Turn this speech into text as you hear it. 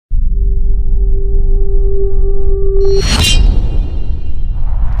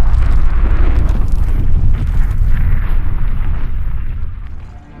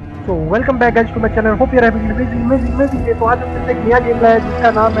Welcome back guys to my channel. Hope you are having amazing day. तो आज हम फिर से एक नया गेम लाए जिसका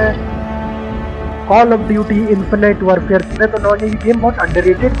नाम है call of duty infinite warfare. मैं तो नॉन, ये गेम बहुत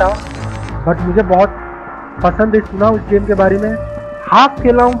अंडररेटेड था बट मुझे बहुत पसंद है। सुना उस गेम के बारे में, हाफ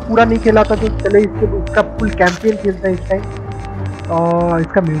खेला हूँ, पूरा नहीं खेला था। तो चले इसका फुल कैंपेन खेलते हैं इस टाइम। और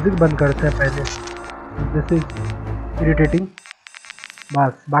इसका म्यूजिक बंद करते हैं पहले, जैसे इरिटेटिंग,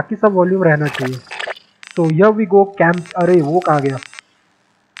 बस बाकी सब वॉल्यूम रहना चाहिए। तो हियर वी गो कैंप। अरे वो कहाँ गया?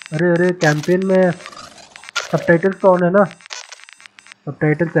 अरे कैंपेन में सबटाइटल्स तो ऑन है ना?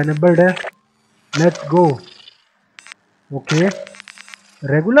 सबटाइटल्स एनेबल्ड है। Let's go. Okay,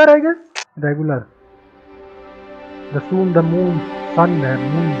 regular I guess, regular. The soon the moon, सन है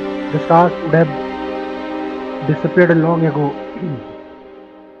moon, the stars would have disappeared long ago.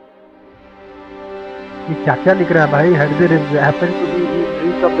 ये क्या क्या लिख रहा है भाई? Head there happened to be the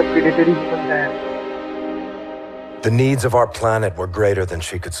dreams of the predatory human man. The needs of our planet were greater than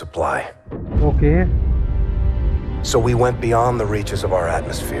she could supply. Okay. So we went beyond the reaches of our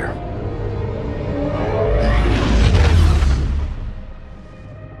atmosphere.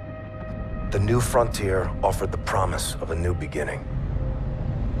 The new frontier offered the promise of a new beginning.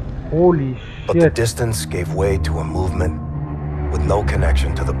 Holy shit. But the distance gave way to a movement with no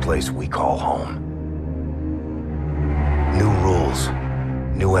connection to the place we call home. New rules,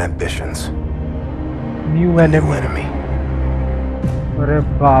 new ambitions. New enemy.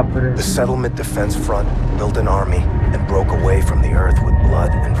 The Settlement Defense Front built an army and broke away from the Earth with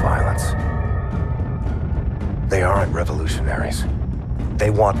blood and violence. They aren't revolutionaries. They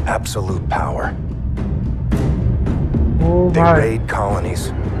want absolute power. They raid colonies,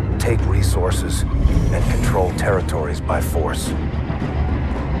 take resources, and control territories by force.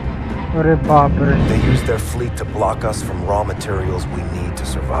 They use their fleet to block us from raw materials we need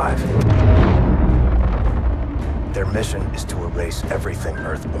to survive. Their mission is to erase everything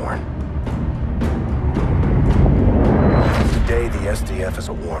Earthborn. Today, the SDF is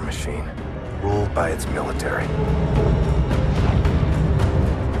a war machine, ruled by its military.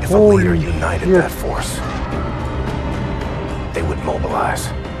 If a leader united that force, they would mobilize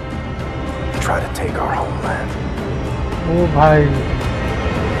and try to take our homeland. Oh भाई,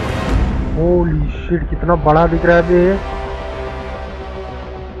 holy shit, कितना बड़ा दिख रहा है ये।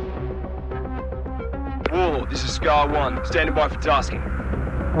 This is Scar 1, standing by for tasking.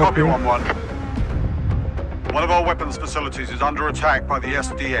 Copy 1-1. One of our weapons facilities is under attack by the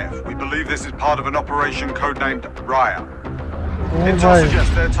SDF. We believe this is part of an operation codenamed Raya. Intel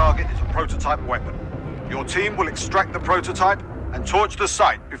suggests their target is a prototype weapon. Your team will extract the prototype and torch the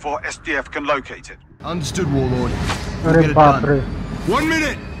site before SDF can locate it. Understood, Warlord. We'll get it done. 1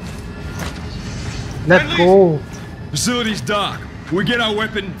 minute! Let's go. Facility's dark. We get our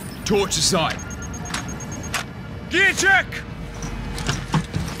weapon, torch the site. Gear check!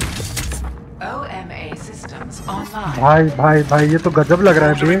 OMA systems online. भाई ये तो गजब लग रहा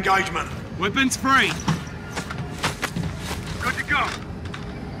है बे। Engagement. Weapons free. Good to go.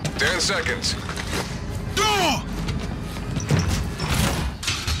 10 seconds. Door!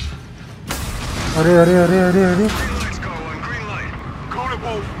 अरे Let's go on green light. Corner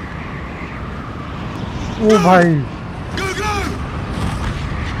wall. ओ भाई। Go!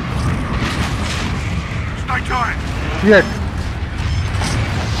 Stay tight. Shit.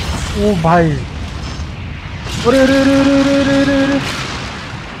 ओ भाई, अरे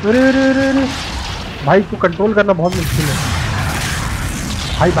भाई को कंट्रोल करना बहुत मुश्किल है।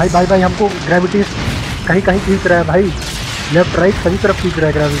 भाई हमको ग्रेविटी कहीं खींच रहा है भाई। लेफ्ट राइट सभी तरफ खींच रहा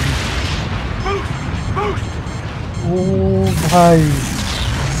है ग्रेविटी। ओ भाई,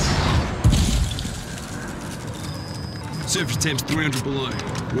 Surface temps 300 below.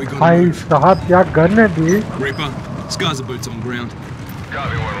 भाई साहब क्या गन है बे। Reaper, scars of boots on ground.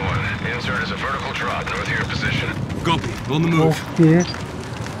 Copy 1-1. Insert is a vertical trot north of your position. Copy, on the move. Okay,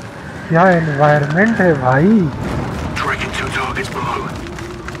 क्या एनवायरनमेंट है भाई। Tracking 2 targets below.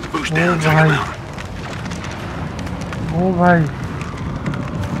 Boost ओ down, take भाई, them out. ओ भाई,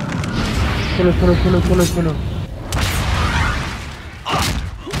 चलो।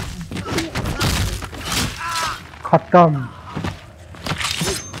 खत्म।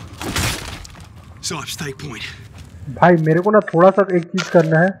 Sarge, take point. भाई मेरे को ना थोड़ा सा एक चीज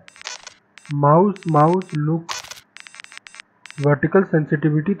करना है। माउस लुक वर्टिकल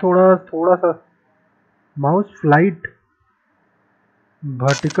सेंसिटिविटी थोड़ा सा, माउस फ्लाइट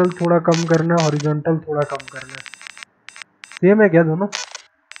वर्टिकल थोड़ा कम करना है, हॉरिजॉन्टल थोड़ा कम करना है। सेम है क्या दोनों?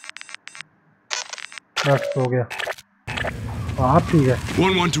 बस हो गया। आप ठीक है।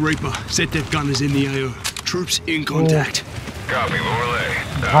 1-1 to Reaper. Set that gunners in the AO. Troops in contact. Copy, Lorelei.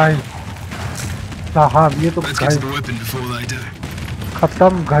 भाई साहब ये तो Let's get to the weapon before they do.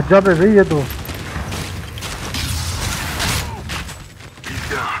 खत्म गजब है भाई ये तो।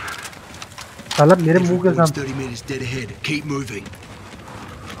 साला मेरे मुंह के सामने। 30 meters dead ahead. Keep moving.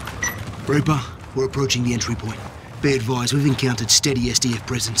 Reaper, we're approaching the entry point. Be advised, we've encountered steady SDF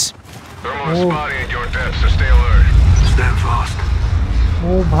presence. Thermal spotting at your depth, so stay alert. Stand fast.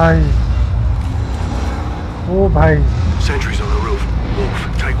 ओ भाई, ओ भाई। Sentries on the roof. Wolf,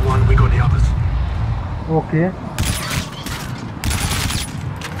 take one, we got the others. Okay.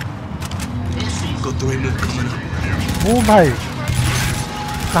 Got 3 more coming up. ओ भाई,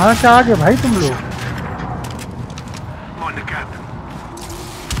 कहाँ से आ गए भाई तुम लोग? Mind the gap.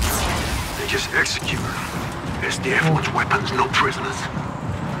 They just executed them. SDF wants weapons, not prisoners.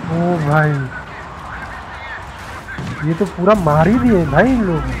 ओ भाई, ये तो पूरा मार ही दिए भाई इन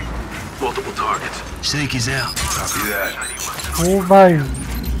लोग। Multiple targets. Seek is out. Copy that. ओ भाई,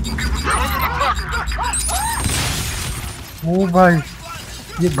 ओ भाई,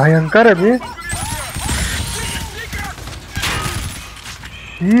 ये भयंकर है बे।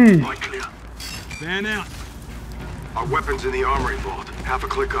 Light clear. Fan out. Our weapons in the armory vault. Half a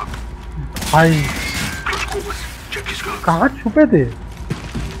click up. भाई Close quarters. Check your scope. कहाँ छुपे थे?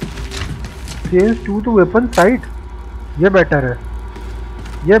 Change to weapon sight. ये बेटर है,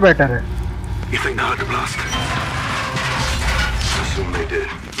 ये बेटर है। You think they heard the blast? Assume they did.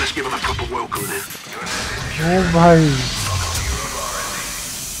 Let's give them a proper welcome then. ओ भाई,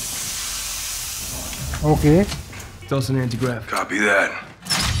 okay. Toss an anti-grav. Copy that.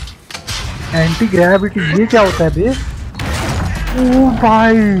 Anti gravity ये क्या होता है बे? ओ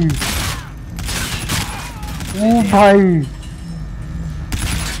भाई, ओ भाई,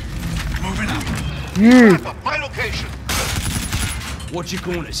 ये Watch your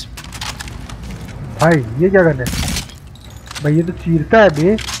corners. भाई ये क्या करना है? भाई ये तो चीरता है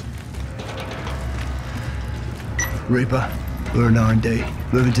बे। Reaper, we're in R&D.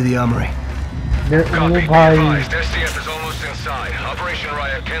 Moving to the armory. O Copy. Be भाई, advised, SDF is almost inside. Operation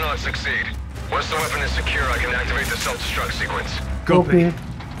Riot cannot succeed. Once the weapon is secure, I can activate the self-destruct sequence. Okay.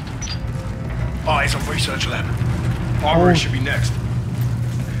 Eyes on research lab. Armory should be next.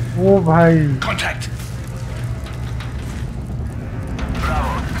 ओ भाई, Contact.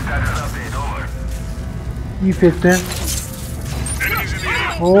 Bravo. Status update. Over. ये फेंकते हैं।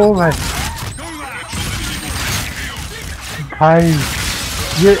 ओ भाई, भाई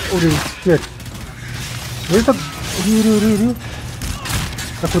ये अरे shit, ये सब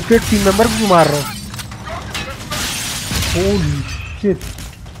मैं खुद के टीम मेंबर को मार रहा हूँ। Holy shit.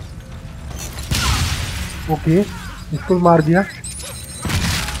 ओके, इसको मार दिया।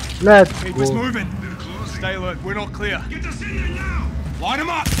 Let's Keep us go. moving. Stay alert. We're not clear. Line them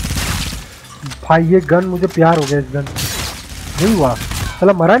up. भाई ये गन, मुझे प्यार हो गया इस गन। नहीं हुआ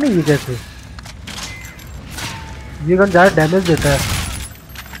साला, मरा नहीं ये कैसे? ये गन ज्यादा डैमेज देता है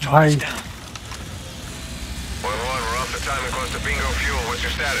भाई। We're off the time and close to bingo fuel. What's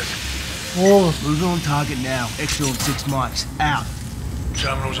your status? O Move on target now. Exfil on 6 mics. Out.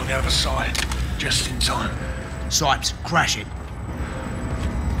 Terminal's on the other side. Just in time. Sipes, crash it.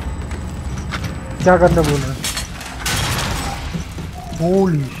 क्या करना बोल रहे?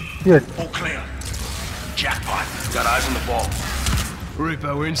 Holy shit. All clear. Jackpot. Got eyes on the ball.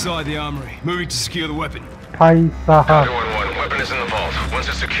 Reaper, we're inside the armory. Moving to secure the weapon. भाई साहब, 211. Weapon is in the vault. Once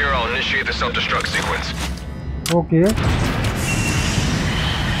it's secure, I'll initiate the self-destruct sequence. Okay.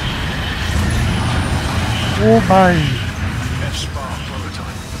 ओ भाई, F-Spark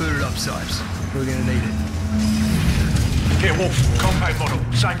prototype. Boot it up, Sipes. We're gonna need it. Here, Wolf. Compact model.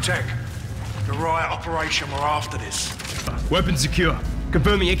 Same tech. The riot operation we're after this. Weapon secure.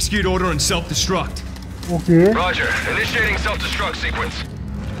 Confirming execute order and self-destruct. Okay Roger. Initiating self-destruct sequence.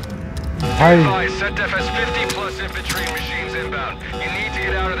 भाई, Advise, SETDEF has 50 plus infantry and machines inbound. You need to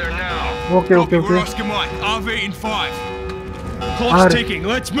get out of there now. Okay okay Copy, we're okay. Oscar Mike. RV in 5. Alright. Clock's ticking.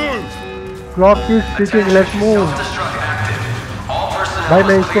 Let's move. Clock is ticking, let's move. भाई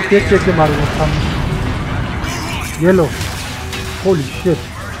मैं इसको फेंक फेंक के मारूंगा सामने। ये लो, holy shit.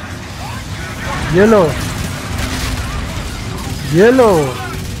 ये लो, ये लो,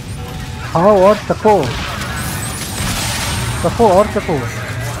 खाओ और चखो, चखो और चखो,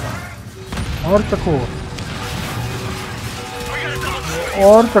 और चखो,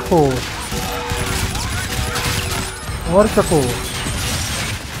 और चखो, और चखो,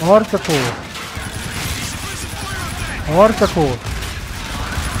 और चखो, और चखो,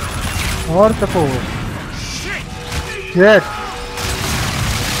 और चखो। शिट,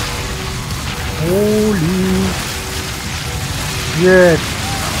 होली शिट,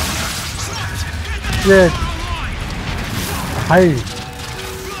 शिट भाई,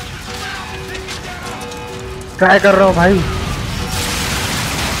 ट्राई कर रहा हूँ भाई।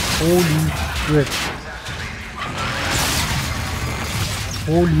 Holy shit.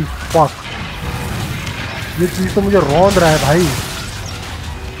 Holy fuck. ये चीज तो मुझे रौंद रहा है भाई.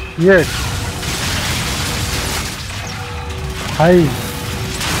 Shit. भाई.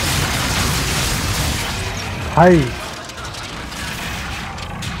 भाई.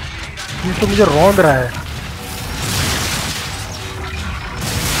 ये तो मुझे रौंद रहा है.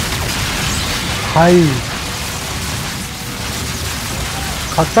 भाई.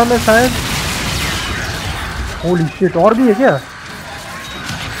 खत्म है शायद. Holy shit. और भी है क्या?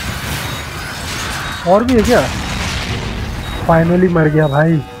 और भी है क्या? फाइनली मर गया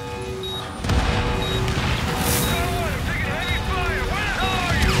भाई.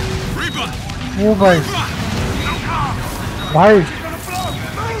 ओ भाई. भाई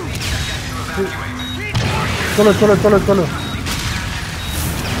चलो चलो चलो चलो.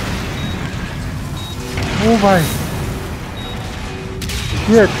 ओ भाई.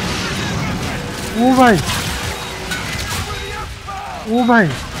 शिट. ओ भाई. ओ भाई.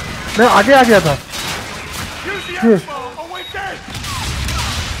 मैं आगे आ गया था.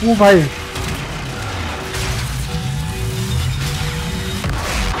 ओ भाई.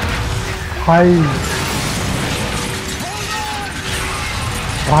 भाई.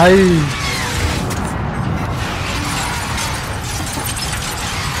 भाई.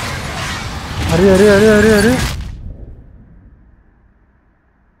 अरे अरे अरे अरे अरे.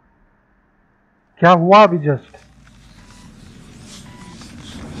 क्या हुआ अभी just?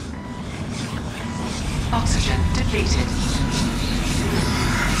 Oxygen depleted.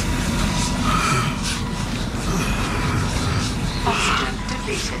 Oxygen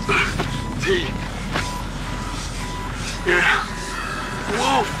depleted. T. Yeah.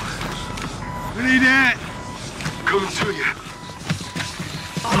 Whoa. We need that. Coming to you.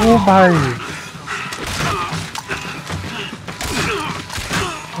 ओ भाई.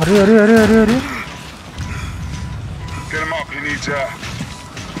 अरे अरे अरे अरे अरे. Get him up. He needs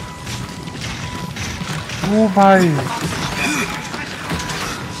ओ भाई.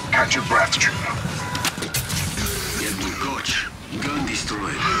 Catch your breath, trooper. Coach, gun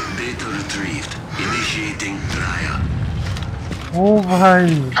destroyed. Data retrieved. Initiating Raya. ओ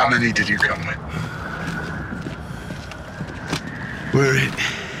भाई. How many did you come with? We're it.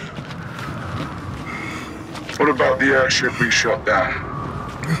 What about the airship we shot down?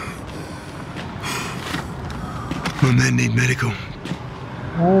 My men need medical.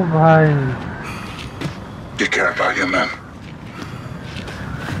 ओ भाई. Take care about your men.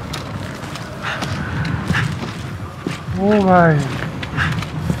 ओ भाई.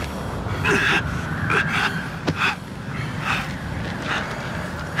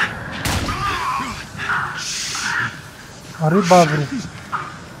 अरे बाप रे.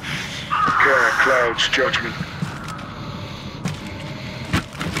 Care clouds judgment.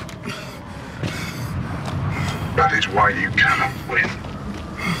 That is why you cannot win.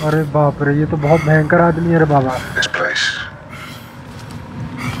 अरे बाप रे. ये तो बहुत भयंकर आदमी है रे बाबा. This place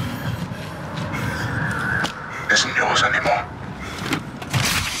isn't yours anymore.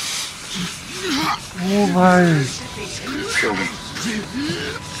 ओ भाई. Kill them.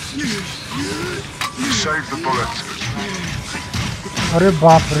 Save the bullets. अरे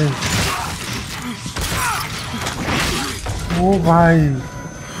बाप रे. ओ भाई.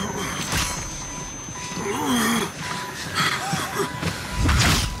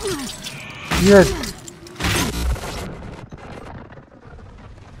 Yes.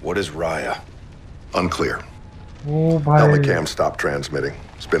 What is Raya? Unclear. Oh, bhai. Helicam stopped transmitting.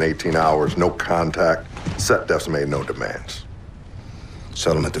 It's been 18 hours, no contact. SetDef's made no demands.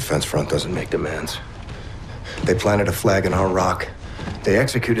 Settlement Defense Front doesn't make demands. They planted a flag in our rock. They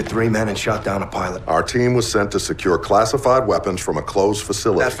executed 3 men and shot down a pilot. Our team was sent to secure classified weapons from a closed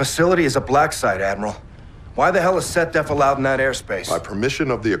facility. That facility is a black site, Admiral. Why the hell is SetDef allowed in that airspace? By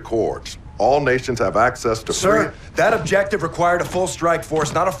permission of the Accords. All nations have access to Sir, that objective required a full strike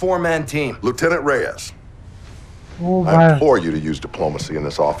force, not a 4-man team. Lieutenant Reyes, Oh, I bhai. implore you to use diplomacy in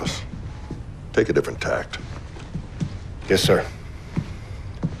this office. Take a different tact. Yes, sir.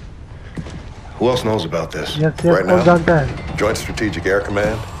 Who else knows about this? Yes, yes. Right कौन now? जानता है? Joint Strategic Air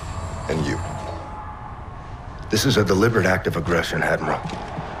Command, and you. This is a deliberate act of aggression, Admiral.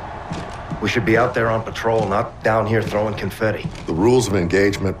 We should be out there on patrol, not down here throwing confetti. The rules of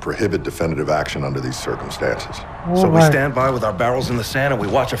engagement prohibit definitive action under these circumstances. Oh, So we bhai. stand by with our barrels in the sand and we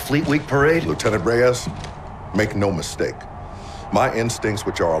watch a Fleet Week parade? Lieutenant Reyes, make no mistake. My instincts,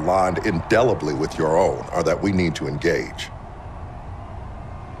 which are aligned indelibly with your own, are that we need to engage.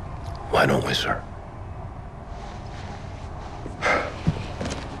 Why don't we, sir?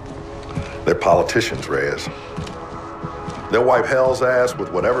 They're politicians, Reyes. They'll wipe hell's ass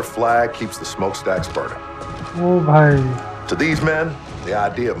with whatever flag keeps the smokestacks burning. Oh, bhai. To these men, the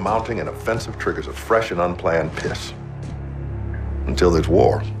idea of mounting an offensive triggers a fresh and unplanned piss. Until there's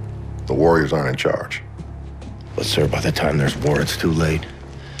war, the warriors aren't in charge. But sir, by the time there's war, it's too late.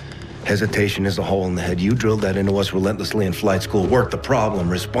 Hesitation is a hole in the head. You drilled that into us relentlessly in flight school. Work the problem,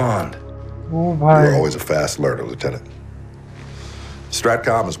 respond. Oh, bhai. You're always a fast learner, Lieutenant.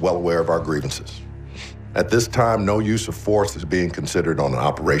 Stratcom is well aware of our grievances. At this time, no use of force is being considered on an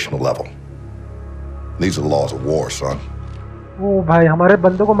operational level. These are the laws of war, son. Oh, bhai, हमारे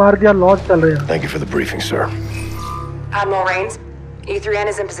बंदों को मार दिया, laws चल रहे हैं. Thank you for the briefing, sir. Admiral Rains, E3N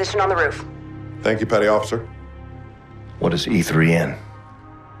is in position on the roof. Thank you, Petty Officer. What is E3N?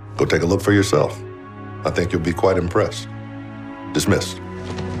 Go take a look for yourself. I think you'll be quite impressed. Dismissed.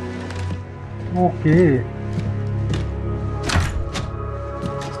 Okay.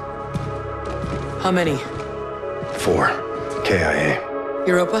 How many? 4. KIA.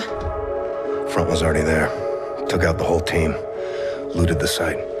 Europa? Front was already there. Took out the whole team. Looted the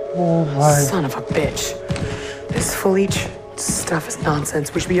site. Oh, bhai. Son of a bitch. This fleet stuff is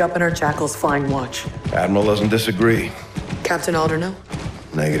nonsense. We should be up in our jackals flying watch. Admiral doesn't disagree. Captain Alder, no?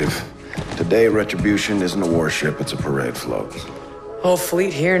 Negative. Today, Retribution isn't a warship, it's a parade float. Whole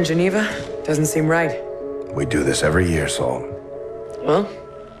fleet here in Geneva? Doesn't seem right. We do this every year, Saul. Well,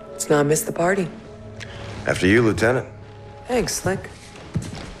 let's not miss the party. After you, Lieutenant. Thanks, Slick.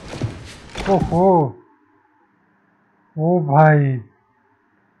 Oh, oh, bhai.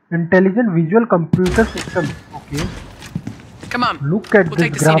 Intelligent Visual Computer System. Okay. Come on. Look at we'll this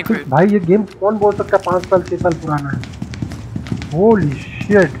take the scenic graphics. route. भाई ये game कौन बोल सकता है 5 साल 6 साल पुराना है? Holy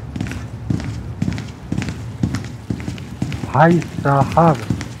shit. भाई साहब.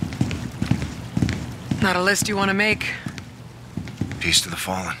 Not a list you want to make. Peace to the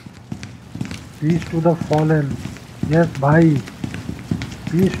fallen. Peace to the fallen. Yes, भाई.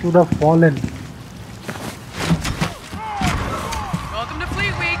 Peace to the fallen. Welcome to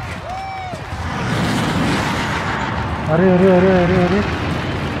Fleet Week. अरे अरे अरे अरे अरे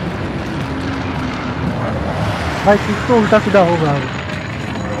भाई कुछ तो उल्टा सीधा होगा,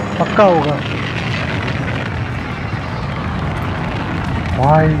 पक्का होगा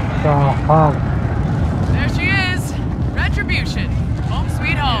भाई साहब. There she is. Retribution. Home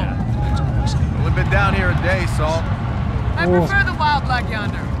sweet home. Only been down here a day, Saul. I prefer the wild black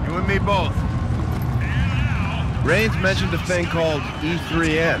yonder. You and me both. Rains mentioned a thing called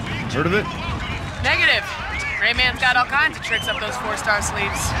E3N. Heard of it? Negative. Rayman's got all kinds of tricks up those 4-star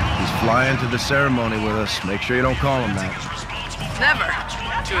sleeves. He's flying to the ceremony with us. Make sure you don't call him that. Never.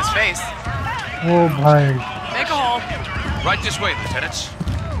 To his face. Oh भाई. Make a hole. Right this way, lieutenants.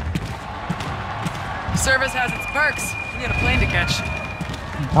 Service has its perks. We got a plane to catch.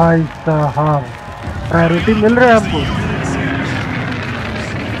 भाई साहब priority मिल रहा है हमको.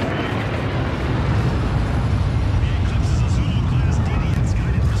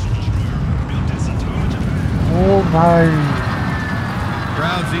 Oh भाई.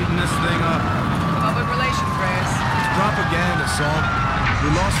 Crowd's eating this thing up. Public relations, Reyes. It's propaganda, Saul. We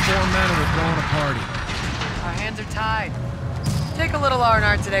lost 4 men and we're throwing a party. Our hands are tied. Take a little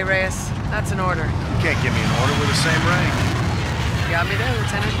R&R today, Reyes. That's an order. You can't give me an order with the same rank. You got me there,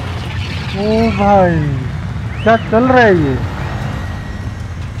 Lieutenant. Oh भाई क्या चल रहा है ये?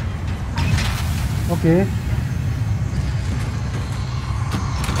 Okay.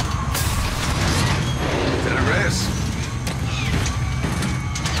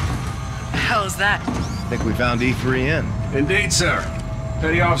 The hell is that? I think we found E3N. Indeed, sir.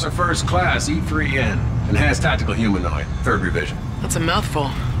 Petty Officer First Class, E3N. Enhanced Tactical Humanoid, 3rd Revision. That's a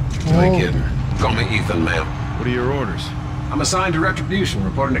mouthful. I ain't kidding. Call me Ethan, ma'am. What are your orders? I'm assigned to Retribution,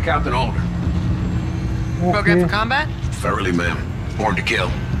 reporting to Captain Alder. Program for combat? Thoroughly, ma'am. Born to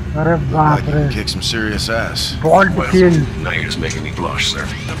kill. अरे बाप रे. Kick some serious ass. Born to kill. Now you're just making me blush, sir.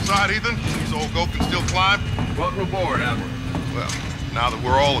 Upside, Ethan? This old goat can still climb? Welcome aboard, Admiral. Well, now that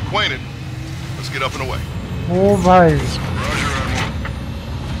we're all acquainted, let's get up and away. Oh भाई. Roger, Admiral.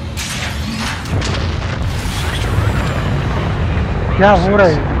 क्या हो रहा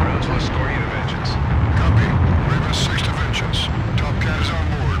है? Copy. Raven 6 to Vengeance. Top Cat is on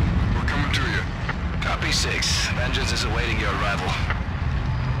board. We're coming to you. Copy 6. Vengeance is awaiting your arrival.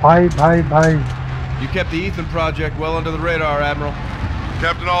 भाई. You kept the Ethan project well under the radar, Admiral.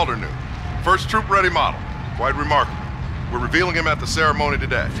 Captain Alder knew. First troop-ready model. Quite remarkable. We're revealing him at the ceremony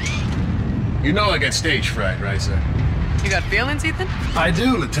today. You know I get stage fright, right, sir? You got feelings, Ethan? I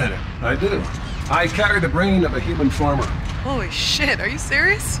do, Lieutenant. I do. I carry the brain of a human farmer. Holy shit, are you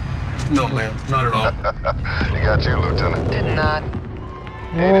serious? No, ma'am. Not at all. He got you, Lieutenant. Did not.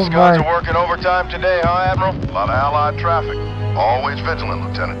 Hades guns are working overtime today, huh, Admiral? A lot of allied traffic. Always vigilant,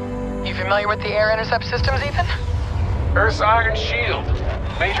 Lieutenant. You familiar with the air intercept systems, Ethan? Earth's Iron Shield.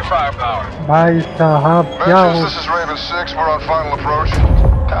 Major firepower. भाई साहब क्या हो? Vengeance, this is Raven 6. We're on final approach.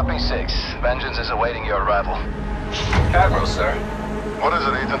 Copy 6. Vengeance is awaiting your arrival. Admiral, sir. What is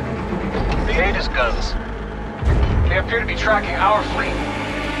it, Ethan? The Aegis guns. They appear to be tracking our fleet.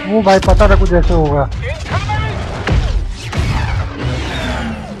 वो भाई पता था कुछ ऐसे होगा.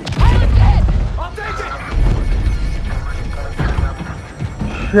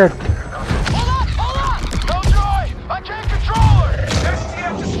 Shit. Hold on! No joy! I can't control her!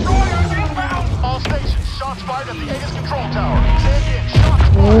 STF destroyers inbound! All stations, shots fired at the Aegis control tower. Say again, shots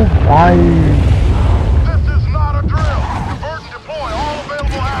fired! Oh भाई. This is not a drill! Divert and deploy all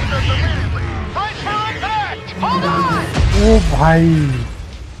available assets immediately! Brace for impact! Hold on! Oh भाई.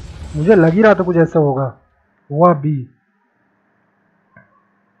 मुझे लग ही रहा था कुछ ऐसा होगा. हुआ भी.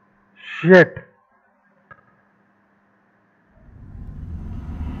 Shit.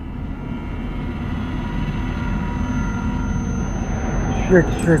 Shit.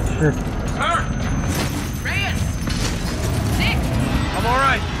 Sir! Reyes! Nick! I'm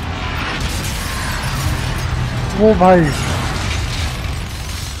alright. वो भाई.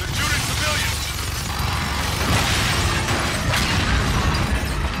 They're shooting civilians!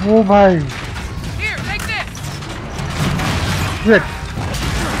 वो भाई. Here, take this! Shit.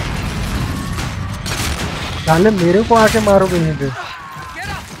 साले मेरे को आके मारोगे यहीं पे.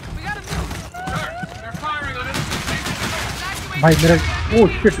 भाई मेरा ओ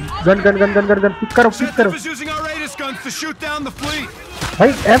शिट गन पिक करो भाई.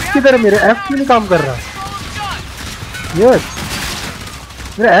 एफ किधर है? मेरे एफ क्यों नहीं काम कर रहा? यस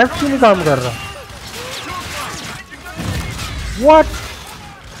मेरा एफ क्यों नहीं काम कर रहा? व्हाट?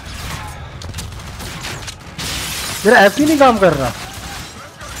 मेरा एफ ही नहीं काम कर रहा.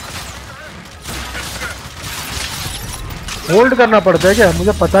 होल्ड करना पड़ता है क्या?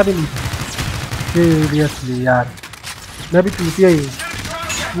 मुझे पता भी नहीं था. सीरियसली यार मैं भी चूतिया ही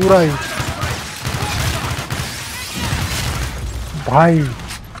पूरा ही. भाई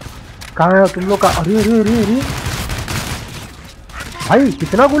कहाँ है तुम लोग का? अरे भाई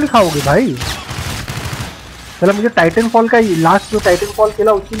कितना गोली खाओगे भाई? चलो मुझे टाइटन फॉल का लास्ट जो टाइटन फॉल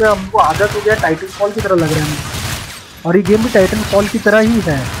खेला उसी में हमको आदत हो गया. टाइटन फॉल की तरह लग रहा है और ये गेम भी टाइटन फॉल की तरह ही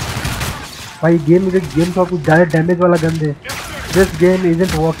है भाई. गेम थोड़ा कुछ ज़्यादा डैमेज वाला गन है. This game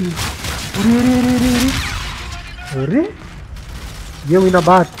isn't working. अरे ये हुई ना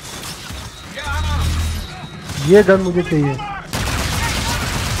बात. ये गन मुझे चाहिए.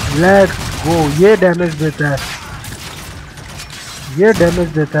 Let's go. ये डैमेज देता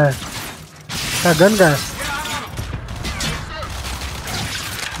है. क्या गन का है?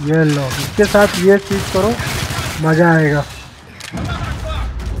 ये लो इसके साथ ये चीज करो मजा आएगा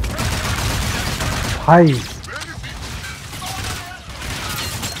भाई.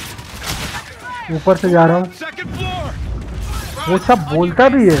 ऊपर से जा रहा हूँ. वो सब बोलता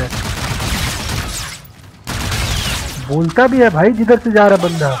भी है भाई जिधर से जा रहा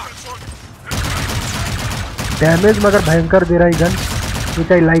बंदा. डैमेज मगर भयंकर दे रहा है gun.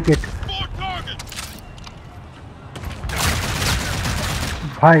 Which I like it.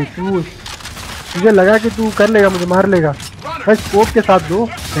 भाई तुझे लगा कि तू कर लेगा मुझे मार लेगा. भाई स्कोप के साथ दो.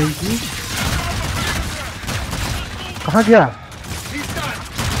 Thank you. कहाँ गया?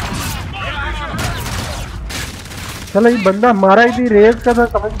 चलो ये बंदा मारा ही थी. रेस का था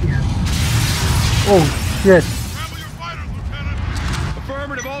समझ गया. Oh shit.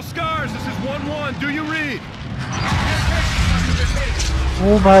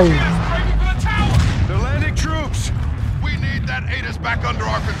 ओ भाई. They're landing troops. We need that Aegis back under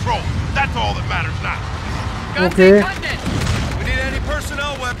our control. That's all that matters now. Okay. We need any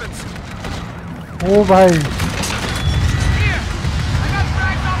personnel weapons. ओ भाई.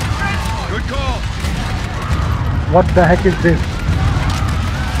 Good call. What the heck is this?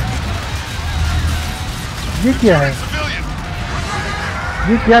 ये क्या है?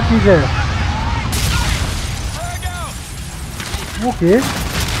 ये क्या चीज है? Okay.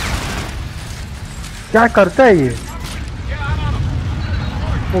 क्या करता है ये?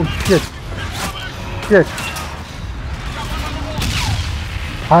 Oh shit.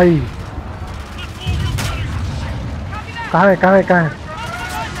 भाई कहाँ है?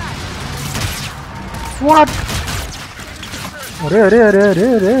 What?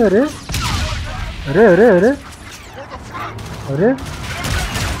 अरे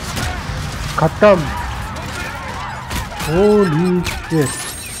खत्म. Holy shit.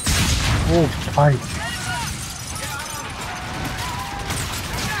 ओ भाई.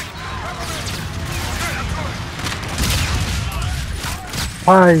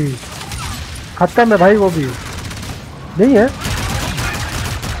 भाई खत्म है भाई, वो भी नहीं है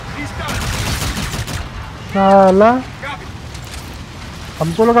साला।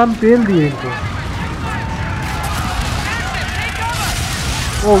 हमको लगा हम पेल दिए इनको।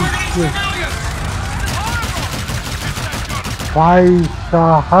 ओह शिट भाई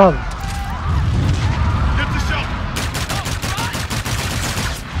साहब,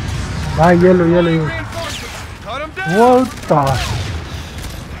 भाई ये लो ये लो ये। वो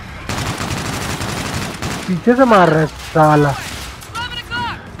पीछे से मार रहा है साला।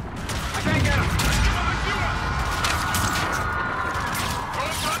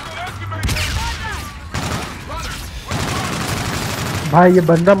 भाई ये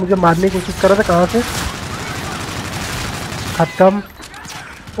बंदा मुझे मारने की कोशिश कर रहा था, कहाँ से? खत्म।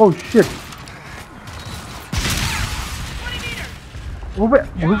 ओह शिट, वो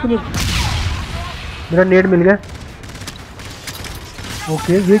मेरा नेट मिल गया।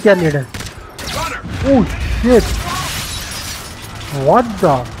 ओके ये क्या नेट है? Oh shit, what the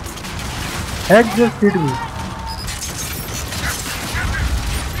heck just hit me.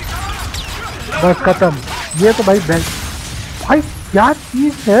 बस खत्म। ये तो भाई भाई क्या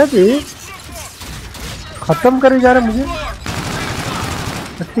चीज है बे, खत्म करे जा रहा है मुझे।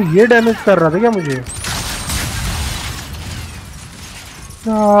 अच्छा ये डैमेज कर रहा था क्या मुझे?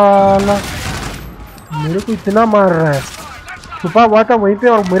 साला मेरे को इतना मार रहा है, छुपा हुआ था वहीं पे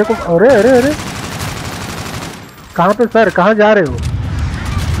और मेरे को। अरे अरे अरे कहाँ पे सर, कहाँ जा रहे हो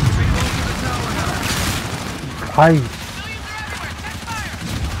भाई?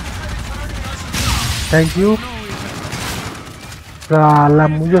 Thank you. साला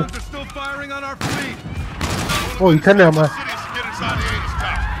मुझे ओ इधर है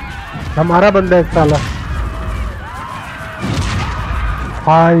हमारा बंदा है साला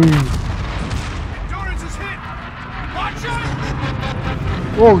भाई।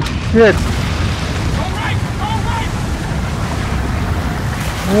 ओह शिट,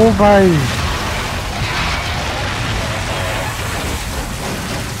 ओ भाई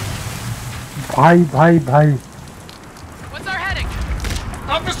भाई भाई भाई।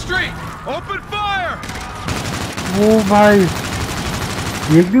 ओ भाई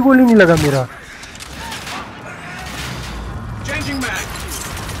एक भी गोली नहीं लगा मेरा।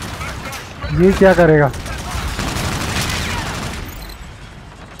 ये क्या करेगा?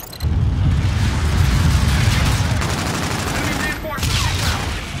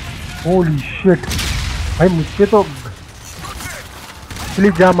 होली शिट भाई, मुझसे तो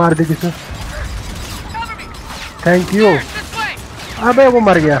प्लीज जा मार दे किसे। Thank you. अबे वो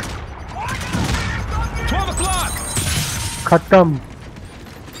मर गया। खत्म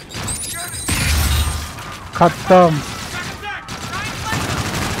खत्म।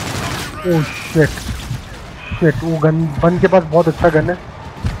 ओह शिट शिट, वो गन के पास बहुत अच्छा गन है,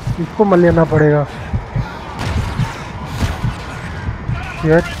 इसको मल लेना पड़ेगा।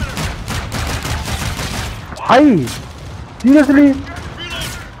 शिट भाई सीरियसली?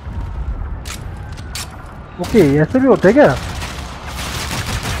 ओके ऐसे भी होते हैं क्या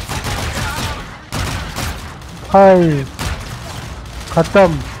भाई? खत्म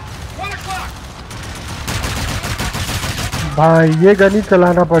भाई, ये गन ही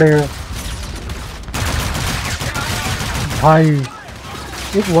चलाना पड़ेगा भाई।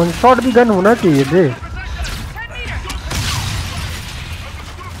 एक वन शॉट भी गन होना चाहिए दे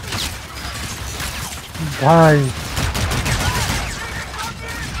भाई।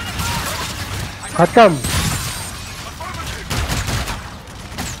 खत्म।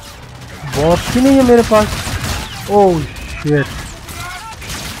 बॉट ही नहीं है मेरे पास। ओह शिट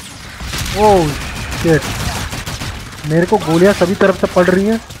ओह शिट, मेरे को गोलियां सभी तरफ से पड़ रही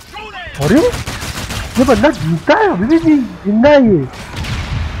हैं। अरे ये बंदा जीता है, अभी भी जिंदा है ये।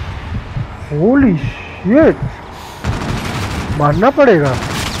 होली शिट, मारना पड़ेगा।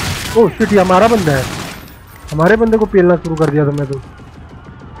 ओह शिट, ये हमारा बंदा है, हमारे बंदे को पेलना शुरू कर दिया था मैं तो।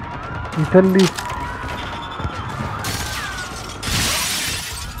 इथन भी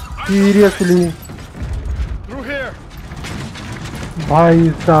सीरियसली भाई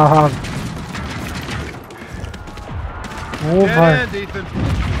साहब। ओ भाई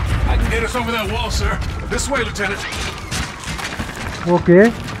I can get us over that wall, sir. This way, Lieutenant. Okay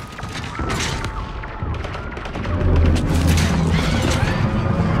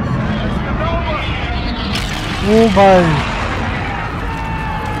ओ भाई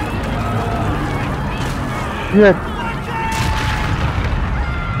शिट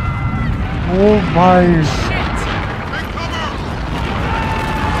ओ भाई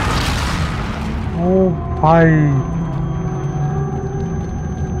ओ भाई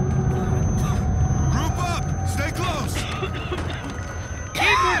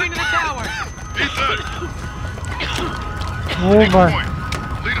Oh my.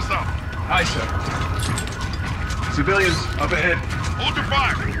 Lead us out. Aye, sir. Civilians up ahead. Hold your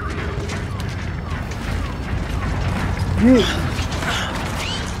fire. ये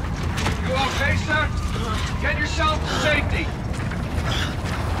You okay, sir? Get yourself to safety.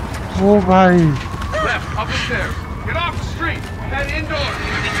 ओ भाई Left, up the stairs. Get off the street. Head indoors.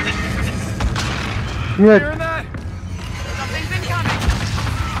 ये Hearing that? Something's incoming.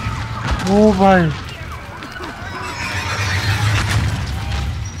 ओ भाई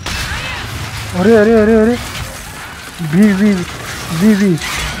अरे अरे अरे अरे we we we we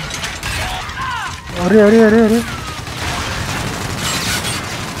अरे अरे अरे अरे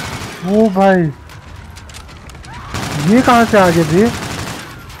ओ भाई ये कहाँ से आ गए थे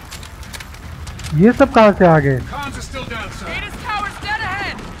ये सब कहाँ से आ गए Comms are still down, sir. Data's tower's dead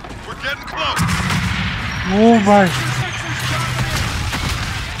ahead. We're getting close. ओ भाई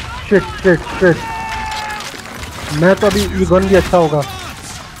शिट शिट शिट मैं तो अभी ये गन भी अच्छा होगा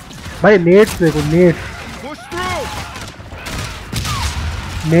भाई नेट से को नेट Push through.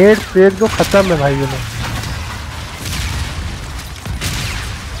 नेट से तो खत्म है भाई ये लोग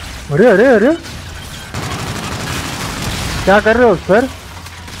अरे अरे अरे क्या कर रहे हो सर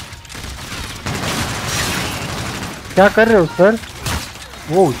क्या कर रहे हो सर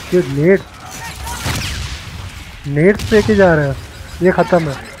वो शिट नेट से के जा रहे हैं ये खत्म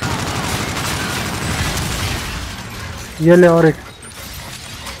है ये ले और एक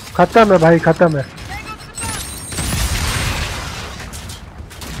खत्म है भाई खत्म है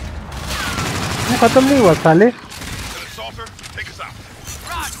वो खत्म नहीं हुआ साले Assaulter, take us out.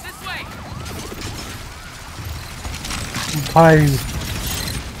 Rod, this way. भाई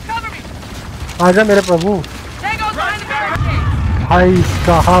Cover me. आजा मेरे प्रभु Tango's behind the barricade. भाई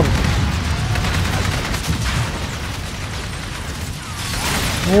साहब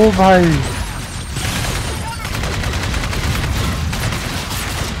ओ भाई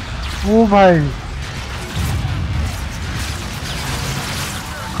ओ भाई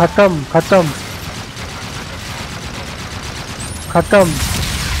खत्म खत्म खत्म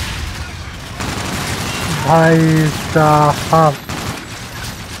भाई साहब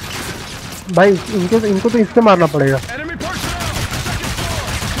भाई इनको तो इससे मारना पड़ेगा Enemy personnel.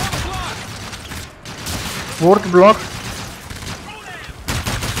 Second floor. Fourth block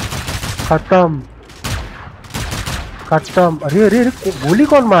खत्म खत्म अरे अरे अरे गोली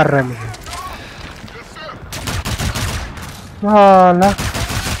कौन मार रहा है मुझे साला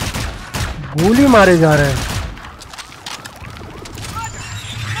गोली मारे जा रहे हैं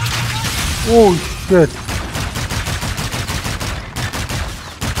ओह शिट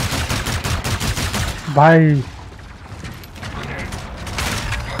भाई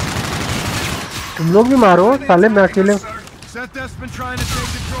तुम लोग भी मारो साले मैं अकेले Seth's been trying to take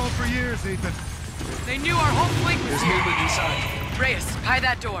control for years, Ethan. They knew our whole fleet was There's here. movement inside. Reyes, hide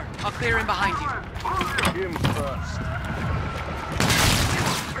that door. I'll clear in behind you. Him first.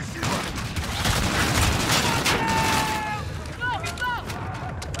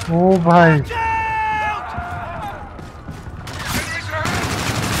 ओ भाई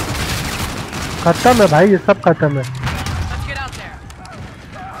खत्म है भाई ये सब खत्म है Let's get out there.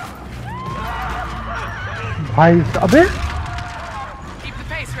 भाई अबे Keep the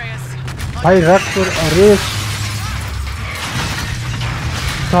pace, Reyes. भाई रक्त और अरे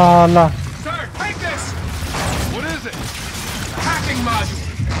साला Sir, take this. What is it? Hacking module.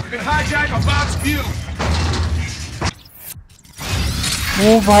 You can hijack a bot's view.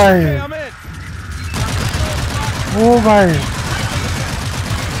 ओ भाई I'm in. ओ भाई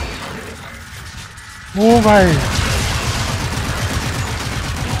ओ भाई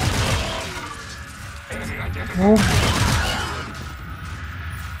ओ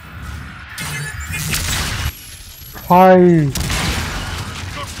भाई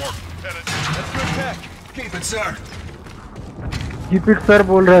Good work, Lieutenant. That's good tech. Keep it, sir. Keep it sir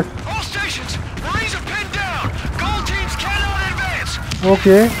बोल रहा है All stations, Marines are pinned down. Gold teams cannot advance.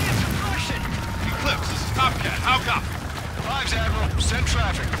 Okay Eclipse, this is Top Cat. How copy? Lives, Admiral. Send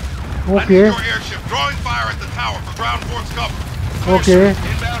traffic. Okay Your airship drawing fire at the tower for ground force cover. Okay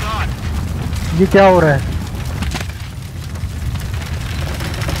Inbound hot. ये क्या हो रहा है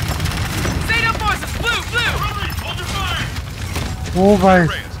Zeta forces, blue, blue. Hold your fire. ओ भाई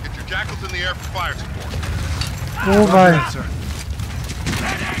Reyes, get your jackals in the air for fire support. ओ भाई Sir.